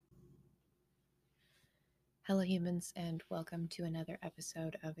Hello, humans, and welcome to another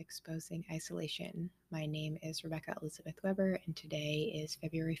episode of Exposing Isolation. My name is Rebecca Elizabeth Weber, and today is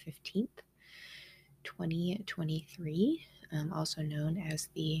February 15th, 2023, also known as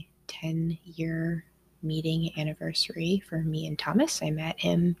the 10-year meeting anniversary for me and Thomas. We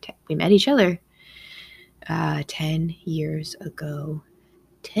met each other 10 years ago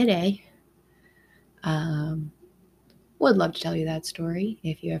today. Would love to tell you that story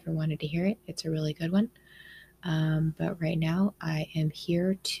if you ever wanted to hear it. It's a really good one. But right now, I am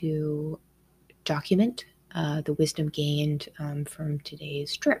here to document the wisdom gained from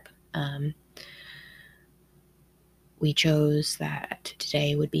today's trip. We chose that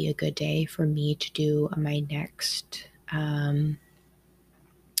today would be a good day for me to do my next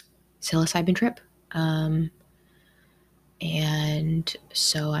psilocybin trip. And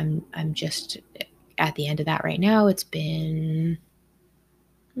so I'm just at the end of that right now. It's been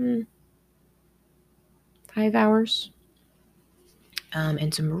 5 hours.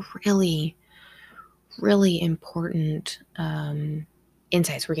 And some really, really important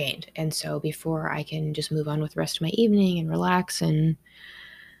insights were gained. And so before I can just move on with the rest of my evening and relax and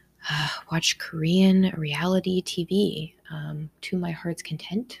watch Korean reality TV to my heart's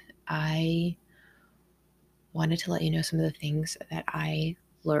content, I wanted to let you know some of the things that I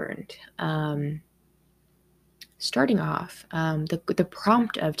learned. Starting off, the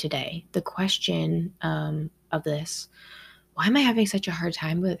prompt of today, the question of this: why am I having such a hard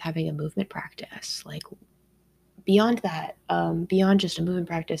time with having a movement practice? Like, beyond that, beyond just a movement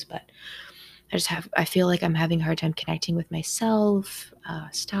practice, but I feel like I'm having a hard time connecting with myself,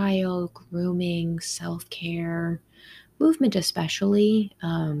 style, grooming, self-care, movement especially,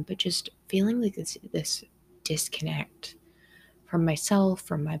 but just feeling like this disconnect from myself,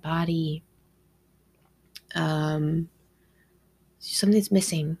 from my body. Something's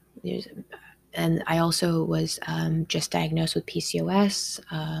missing. And I also was just diagnosed with PCOS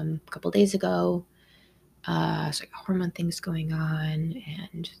a couple days ago. So like hormone things going on,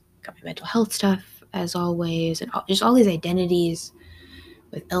 and got my mental health stuff as always, and just all these identities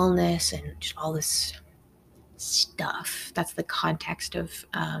with illness and just all this stuff. That's the context of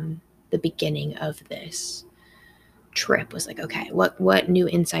the beginning of this trip. Was like, okay, what new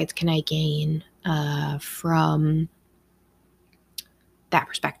insights can I gain from that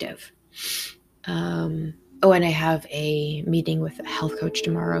perspective? And I have a meeting with a health coach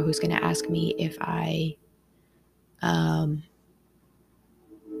tomorrow who's going to ask me if I oh,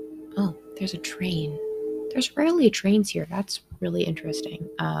 there's a train. There's rarely trains here. That's really interesting.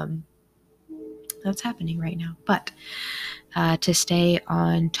 That's happening right now. But to stay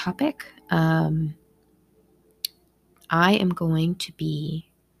on topic, I am going to be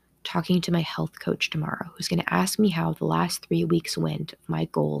talking to my health coach tomorrow, who's going to ask me how the last 3 weeks went of my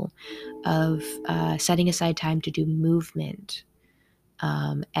goal of setting aside time to do movement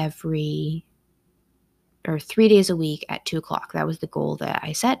every or 3 days a week at 2 o'clock. That was the goal that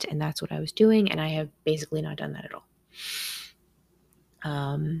I set, and that's what I was doing, and I have basically not done that at all.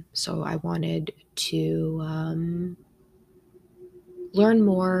 So I wanted to learn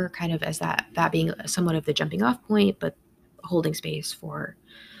more, kind of as that being somewhat of the jumping off point, but holding space for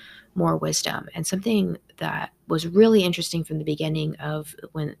more wisdom. And something that was really interesting from the beginning of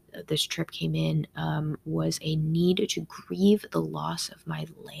when this trip came in was a need to grieve the loss of my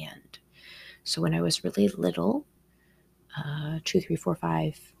land. So when I was really little, 2, 3, 4,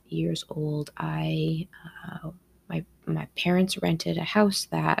 5 years old, my parents rented a house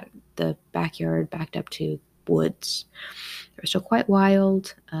that the backyard backed up to woods. They were still quite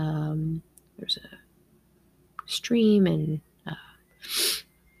wild. There's a stream and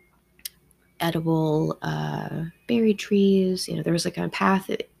edible berry trees. There was like a path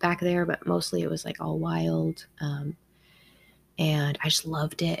back there, but mostly it was like all wild. And I just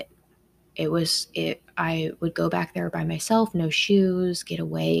loved it. I would go back there by myself, no shoes, get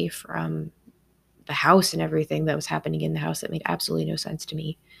away from the house and everything that was happening in the house that made absolutely no sense to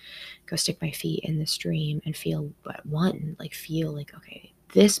me. Go stick my feet in the stream and feel like, okay,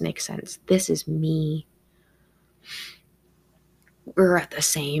 this makes sense. This is me. We're at the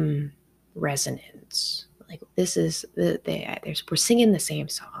same resonance. Like, this is we're singing the same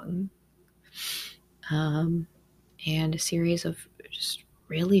song. And a series of just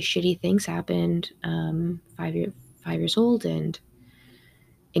really shitty things happened. 5 years old, and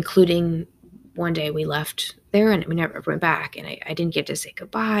including one day we left there and we never went back, and I didn't get to say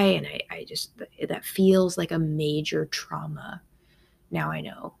goodbye, and I just, that feels like a major trauma. Now I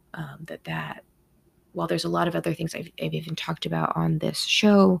know that while there's a lot of other things I've even talked about on this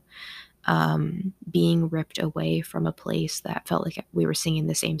show, being ripped away from a place that felt like we were singing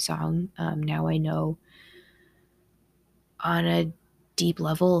the same song, now I know on a deep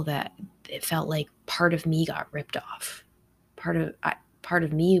level that it felt like part of me got ripped off. Part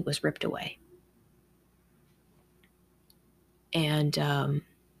of me was ripped away. And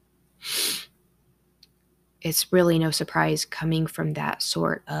it's really no surprise coming from that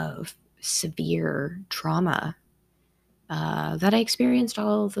sort of severe trauma that I experienced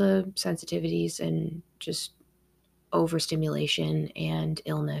all the sensitivities and just overstimulation and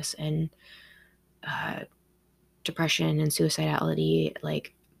illness and uh, depression and suicidality.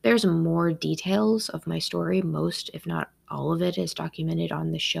 Like, there's more details of my story. Most, if not all of it, is documented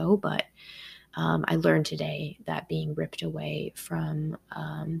on the show, but I learned today that being ripped away from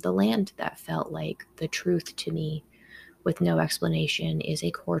the land that felt like the truth to me with no explanation is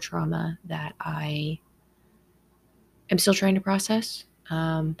a core trauma that I am still trying to process.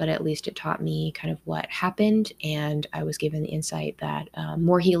 But at least it taught me kind of what happened, and I was given the insight that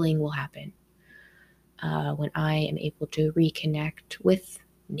more healing will happen when I am able to reconnect with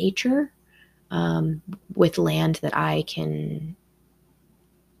nature, with land that I can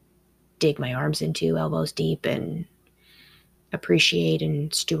dig my arms into elbows deep and appreciate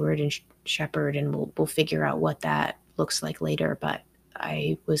and steward and shepherd, and we'll figure out what that looks like later. But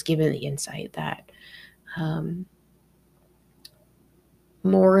I was given the insight that um,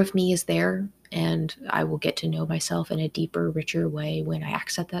 more of me is there, and I will get to know myself in a deeper, richer way when I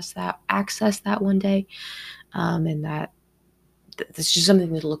access that one day, and that this is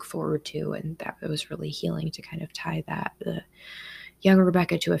something to look forward to, and that it was really healing to kind of tie that the young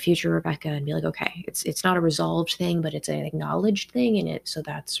Rebecca to a future Rebecca and be like, okay, it's not a resolved thing, but it's an acknowledged thing, and it so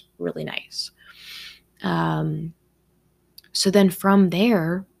that's really nice. Um, so then from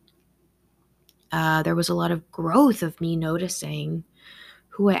there, there was a lot of growth of me noticing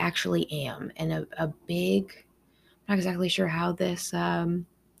who I actually am, and a big. I'm not exactly sure how this how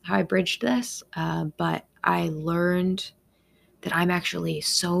I bridged this, but I learned that I'm actually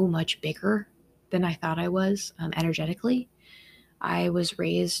so much bigger than I thought I was energetically. I was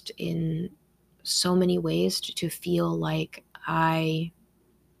raised in so many ways to feel like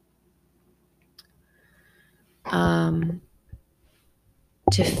um,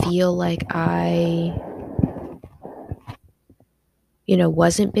 I,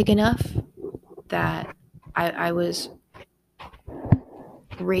 wasn't big enough, that I was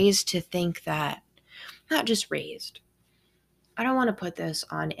raised to think that, not just raised, I don't want to put this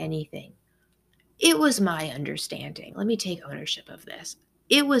on anything. It was my understanding. Let me take ownership of this.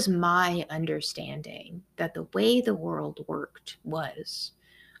 It was my understanding that the way the world worked was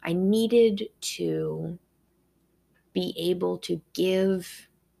I needed to be able to give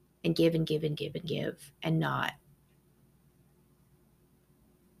and give and give and give and give and not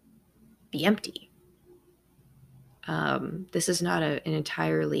be empty. This is not an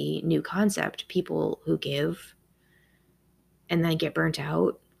entirely new concept. People who give and then get burnt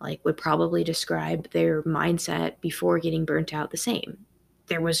out, like, would probably describe their mindset before getting burnt out the same.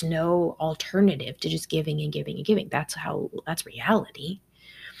 There was no alternative to just giving and giving and giving. That's reality.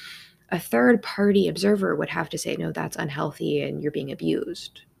 A third party observer would have to say, no, that's unhealthy and you're being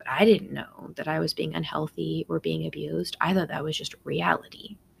abused. But I didn't know that I was being unhealthy or being abused. I thought that was just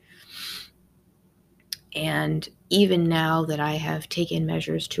reality. And even now that I have taken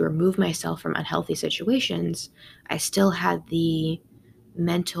measures to remove myself from unhealthy situations, I still had the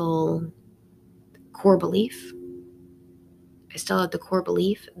mental core belief. I still had the core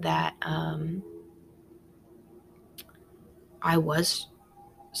belief that I was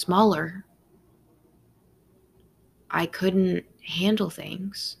smaller. I couldn't handle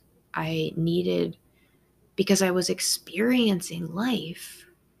things. I needed, because I was experiencing life.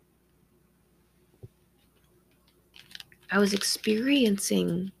 I was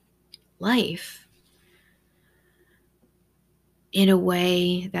experiencing life in a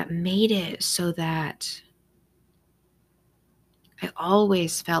way that made it so that I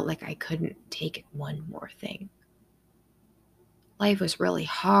always felt like I couldn't take one more thing. Life was really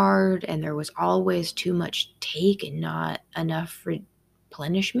hard, and there was always too much take and not enough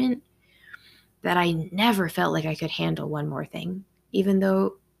replenishment, that I never felt like I could handle one more thing, even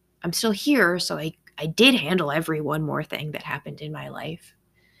though I'm still here. So I did handle every one more thing that happened in my life.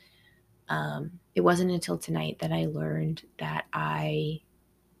 It wasn't until tonight that I learned that I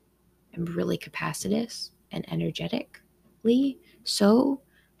am really capacitous and energetically so,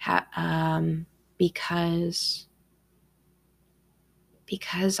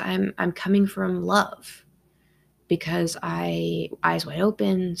 because I'm coming from love, because I eyes wide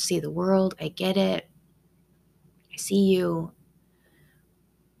open, see the world, I get it. I see you.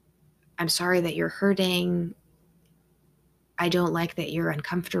 I'm sorry that you're hurting. I don't like that you're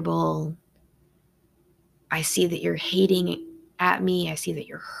uncomfortable. I see that you're hating at me. I see that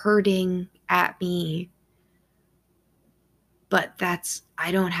you're hurting at me. But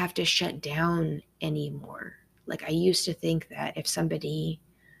I don't have to shut down anymore. Like, I used to think that if somebody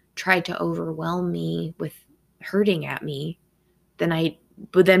tried to overwhelm me with hurting at me, then I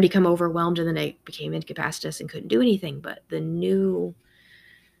would then become overwhelmed and then I became incapacitous and couldn't do anything. But the new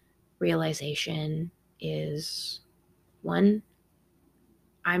realization is, one,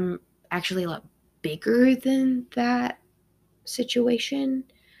 I'm actually a lot bigger than that situation,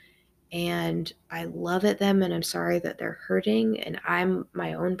 and I love at them and I'm sorry that they're hurting, and I'm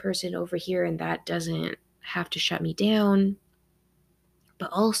my own person over here, and that doesn't have to shut me down. But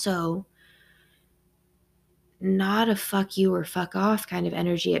also, not a fuck you or fuck off kind of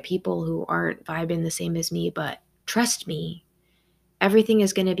energy at people who aren't vibing the same as me, but trust me, everything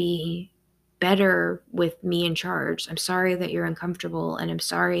is going to be better with me in charge. I'm sorry that you're uncomfortable, and I'm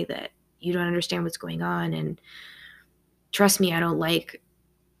sorry that you don't understand what's going on, and trust me, I don't like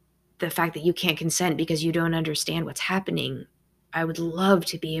the fact that you can't consent because you don't understand what's happening. I would love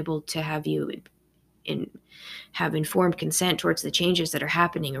to be able to have you have informed consent towards the changes that are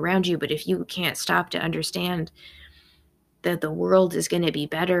happening around you, but if you can't stop to understand that the world is going to be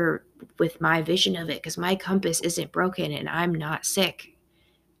better with my vision of it, because my compass isn't broken and I'm not sick,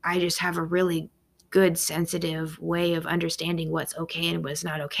 I just have a really good sensitive way of understanding what's okay and what's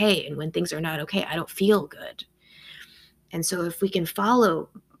not okay, and when things are not okay, I don't feel good. And so if we can follow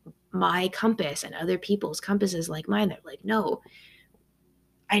my compass and other people's compasses like mine, they're like, no,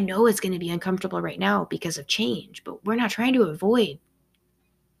 I know it's going to be uncomfortable right now because of change, but we're not trying to avoid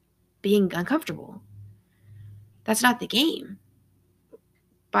being uncomfortable. That's not the game.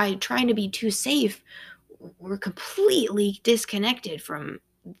 By trying to be too safe, we're completely disconnected from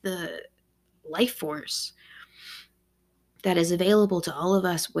the life force that is available to all of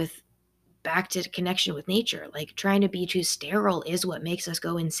us, with back to connection with nature. Like, trying to be too sterile is what makes us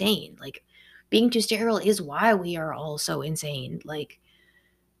go insane. Like, being too sterile is why we are all so insane. Like,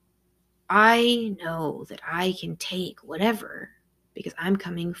 I know that I can take whatever because I'm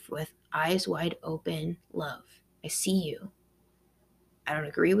coming with eyes wide open love. I see you. I don't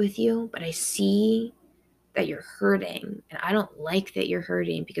agree with you, but I see that you're hurting, and I don't like that you're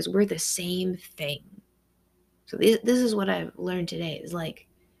hurting because we're the same thing. So this is what I've learned today, is like,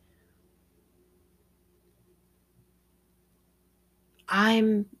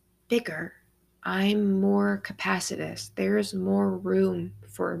 I'm bigger. I'm more capacitous. There's more room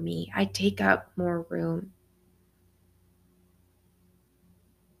for me. I take up more room.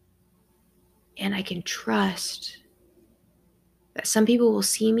 And I can trust that some people will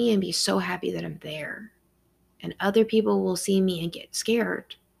see me and be so happy that I'm there. And other people will see me and get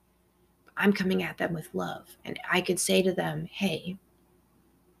scared. I'm coming at them with love. And I could say to them, hey,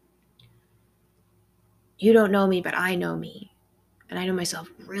 you don't know me, but I know me. And I know myself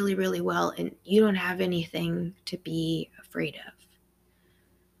really, really well. And you don't have anything to be afraid of.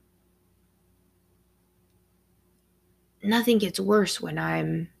 Nothing gets worse when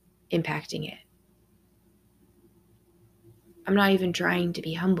I'm impacting it. I'm not even trying to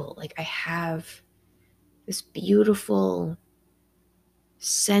be humble. Like, I have this beautiful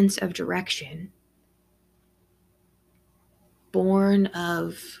sense of direction born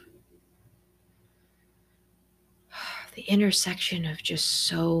of the intersection of just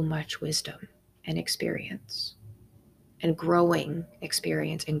so much wisdom and experience and growing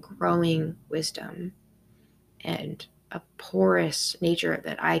experience and growing wisdom, and a porous nature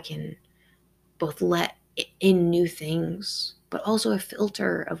that I can both let in new things, but also a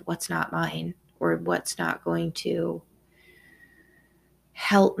filter of what's not mine or what's not going to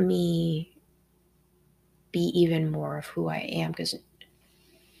help me be even more of who I am. Because,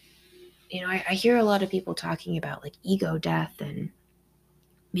 I hear a lot of people talking about like ego death, and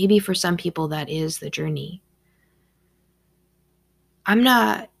maybe for some people that is the journey. I'm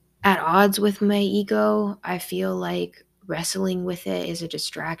not at odds with my ego. I feel like wrestling with it is a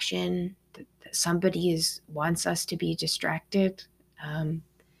distraction, that somebody wants us to be distracted. Um,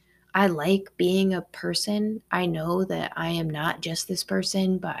 I like being a person. I know that I am not just this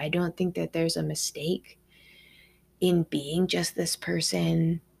person, but I don't think that there's a mistake in being just this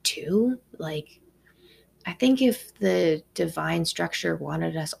person too. Like, I think if the divine structure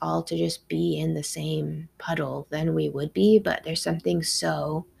wanted us all to just be in the same puddle, then we would be. But there's something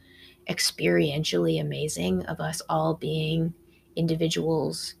so experientially amazing of us all being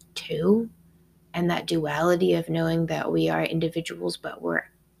individuals too. And that duality of knowing that we are individuals, but we're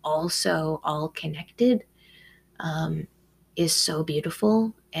also all connected, um, is so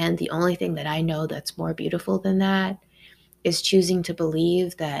beautiful. And the only thing that I know that's more beautiful than that is choosing to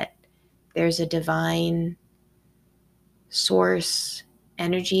believe that there's a divine source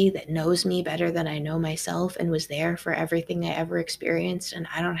energy that knows me better than I know myself and was there for everything I ever experienced. And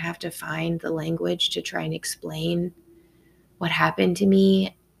I don't have to find the language to try and explain what happened to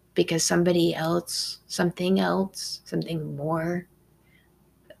me because somebody else, something more,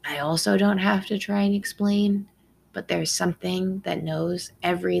 I also don't have to try and explain. But there's something that knows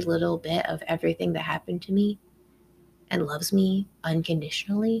every little bit of everything that happened to me and loves me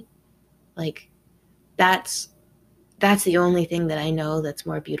unconditionally. Like, that's that's the only thing that I know that's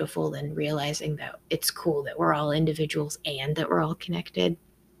more beautiful than realizing that it's cool that we're all individuals and that we're all connected.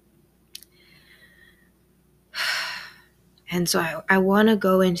 And so I want to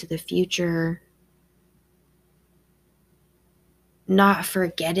go into the future not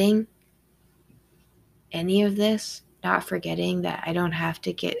forgetting any of this, not forgetting that I don't have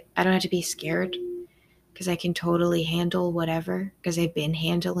to be scared because I can totally handle whatever because I've been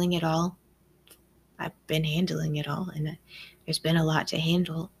handling it all. I've been handling it all and there's been a lot to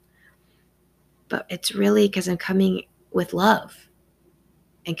handle. But it's really because I'm coming with love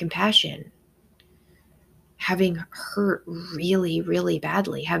and compassion, having hurt really, really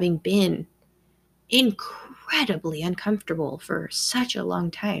badly, having been incredibly uncomfortable for such a long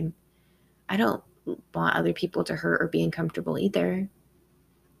time. I don't want other people to hurt or be uncomfortable either,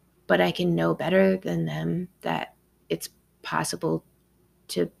 but I can know better than them that it's possible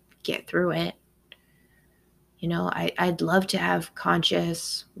to get through it. I'd love to have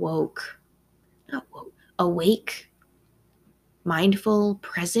conscious, not woke, awake, mindful,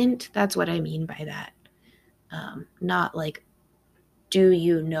 present. That's what I mean by that. Not like, do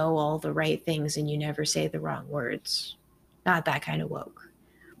you know all the right things and you never say the wrong words? Not that kind of woke.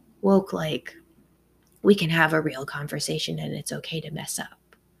 Woke like, we can have a real conversation and it's okay to mess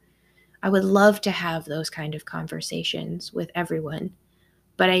up. I would love to have those kind of conversations with everyone,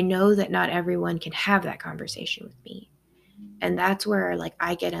 but I know that not everyone can have that conversation with me. And that's where like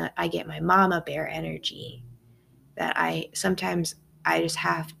I get my mama bear energy that I just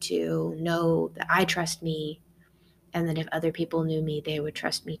have to know that I trust me and that if other people knew me, they would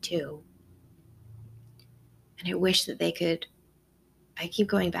trust me too. And I wish that they could. I keep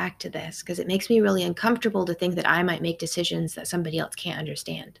going back to this because it makes me really uncomfortable to think that I might make decisions that somebody else can't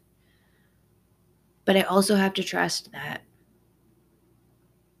understand. But I also have to trust that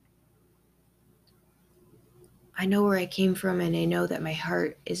I know where I came from and I know that my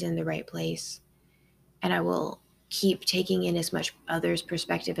heart is in the right place. And I will keep taking in as much others'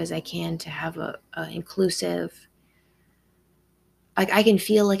 perspective as I can to have a inclusive, like I can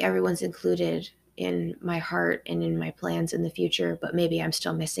feel like everyone's included in my heart and in my plans in the future, but maybe I'm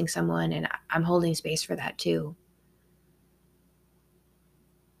still missing someone and I'm holding space for that too.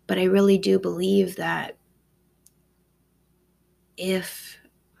 But I really do believe that if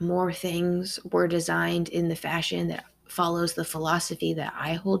more things were designed in the fashion that follows the philosophy that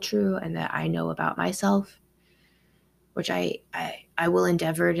I hold true and that I know about myself, which I will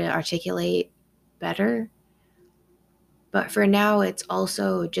endeavor to articulate better. But for now, it's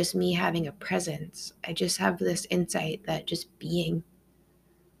also just me having a presence. I just have this insight that just being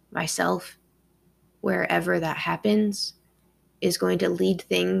myself wherever that happens is going to lead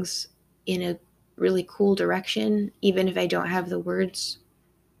things in a really cool direction, even if I don't have the words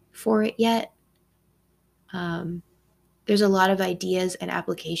for it yet. Um, there's a lot of ideas and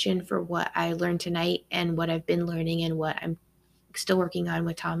application for what I learned tonight and what I've been learning and what I'm still working on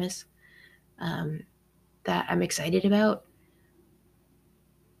with Thomas, um, that I'm excited about.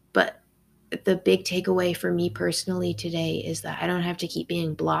 But the big takeaway for me personally today is that I don't have to keep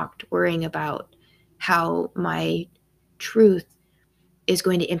being blocked, worrying about how my truth is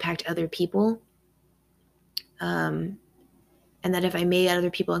going to impact other people. Um, and that if I made other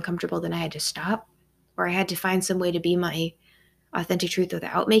people uncomfortable, then I had to stop, or I had to find some way to be my authentic truth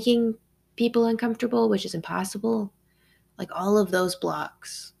without making people uncomfortable, which is impossible. Like all of those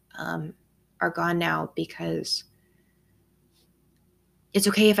blocks are gone now because it's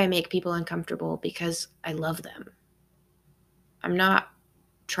okay if I make people uncomfortable because I love them. I'm not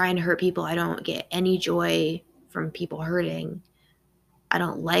trying to hurt people. I don't get any joy from people hurting. I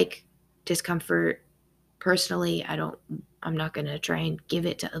don't like discomfort personally. I'm not going to try and give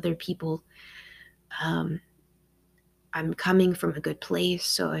it to other people. Um, I'm coming from a good place.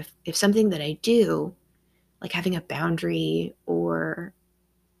 So if something that I do, like having a boundary or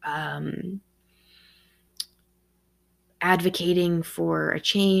um, advocating for a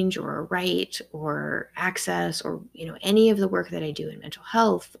change or a right or access or any of the work that I do in mental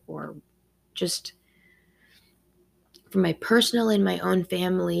health or just from my personal and my own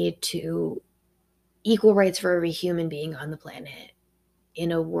family to equal rights for every human being on the planet,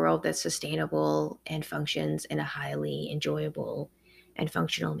 in a world that's sustainable and functions in a highly enjoyable and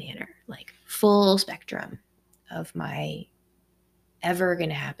functional manner. Like full spectrum of my ever going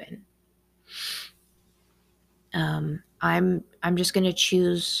to happen. I'm just going to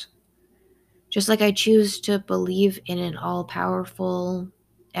choose, just like I choose to believe in an all powerful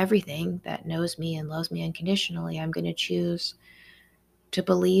everything that knows me and loves me unconditionally. I'm going to choose to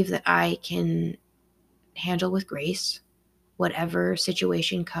believe that I can handle with grace whatever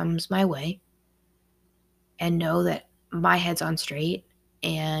situation comes my way, and know that my head's on straight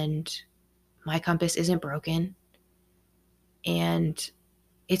and my compass isn't broken, and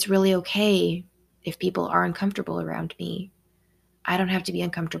it's really okay if people are uncomfortable around me. I don't have to be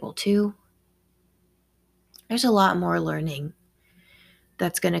uncomfortable too. There's a lot more learning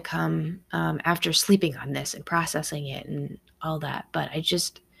that's going to come after sleeping on this and processing it and all that. But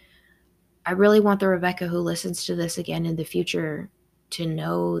I really want the Rebecca who listens to this again in the future to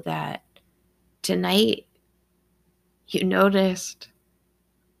know that tonight you noticed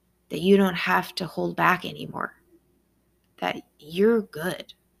that you don't have to hold back anymore, that you're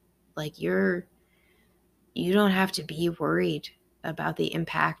good. Like you don't have to be worried about the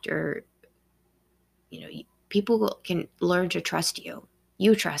impact, or people can learn to trust you.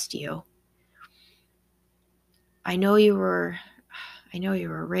 You trust you. I know you were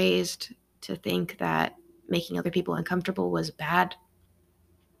raised to think that making other people uncomfortable was bad,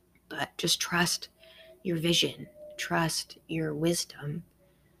 but just trust your vision, trust your wisdom,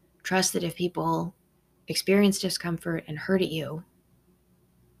 trust that if people experience discomfort and hurt at you,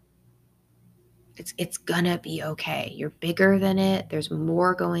 it's gonna be okay. You're bigger than it. There's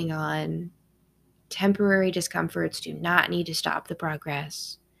more going on. Temporary discomforts do not need to stop the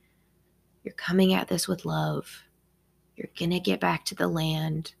progress. You're coming at this with love. You're gonna get back to the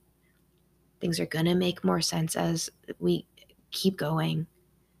land. Things are gonna make more sense as we keep going.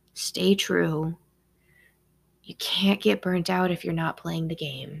 Stay true. You can't get burnt out if you're not playing the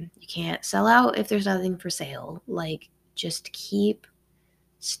game. You can't sell out if there's nothing for sale. Like, just keep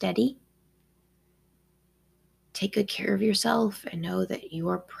steady. Take good care of yourself and know that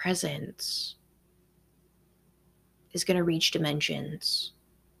your presence is going to reach dimensions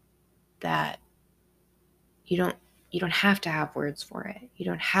that you don't have to have words for it. You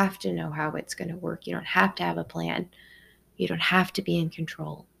don't have to know how it's going to work. You don't have to have a plan. You don't have to be in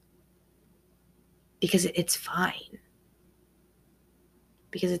control, because it's fine.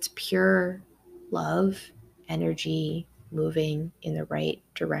 Because it's pure love, energy moving in the right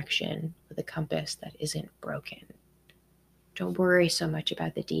direction with a compass that isn't broken. Don't worry so much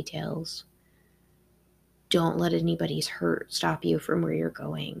about the details. Don't let anybody's hurt stop you from where you're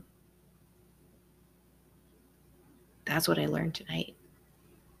going. That's what I learned tonight.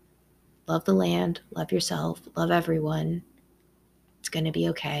 Love the land, love yourself, love everyone. It's going to be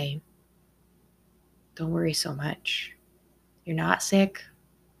okay. Don't worry so much. You're not sick.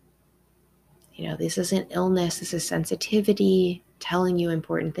 This isn't illness. This is sensitivity telling you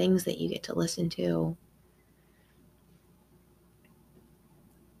important things that you get to listen to.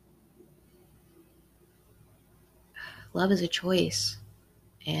 Love is a choice,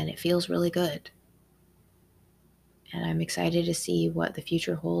 and it feels really good. And I'm excited to see what the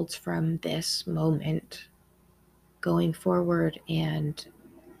future holds from this moment going forward. And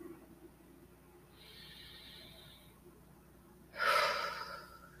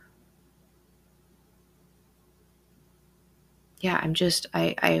yeah, I'm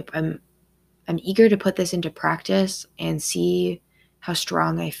eager to put this into practice and see how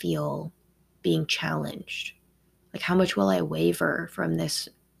strong I feel being challenged. Like, how much will I waver from this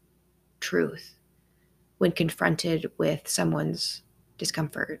truth when confronted with someone's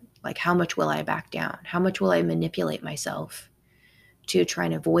discomfort? Like, how much will I back down? How much will I manipulate myself to try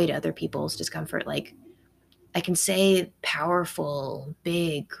and avoid other people's discomfort? Like, I can say powerful,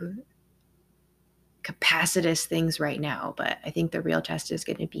 big, capacitous things right now, but I think the real test is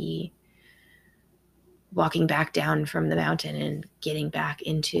going to be walking back down from the mountain and getting back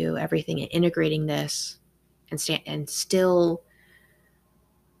into everything and integrating this, and still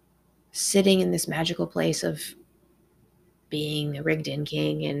sitting in this magical place of being a rigged-in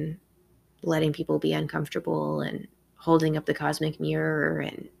king and letting people be uncomfortable and holding up the cosmic mirror.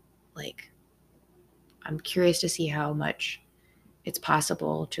 And like, I'm curious to see how much it's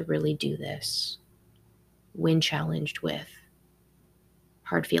possible to really do this when challenged with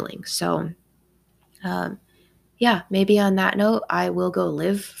hard feelings. So yeah, maybe on that note, I will go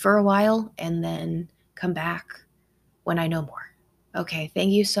live for a while and then come back when I know more. Okay,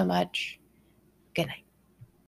 thank you so much. Good night.